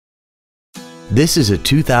This is a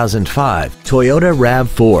 2005 Toyota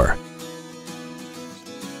RAV4.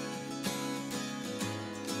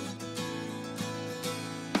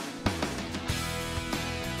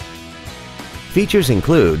 Features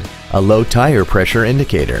include a low tire pressure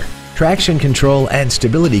indicator, traction control and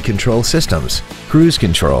stability control systems, cruise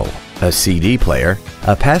control, a CD player,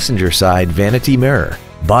 a passenger side vanity mirror,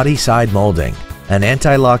 body side molding, an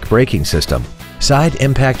anti-lock braking system, side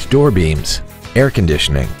impact door beams, air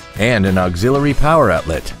conditioning, and an auxiliary power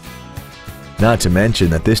outlet. Not to mention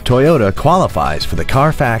that this Toyota qualifies for the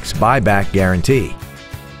Carfax buyback guarantee.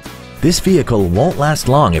 This vehicle won't last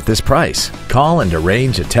long at this price. Call and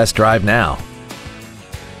arrange a test drive now.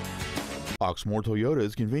 Oxmoor Toyota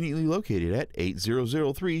is conveniently located at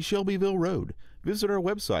 8003 Shelbyville Road. Visit our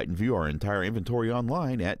website and view our entire inventory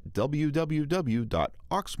online at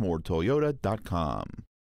www.oxmoortoyota.com.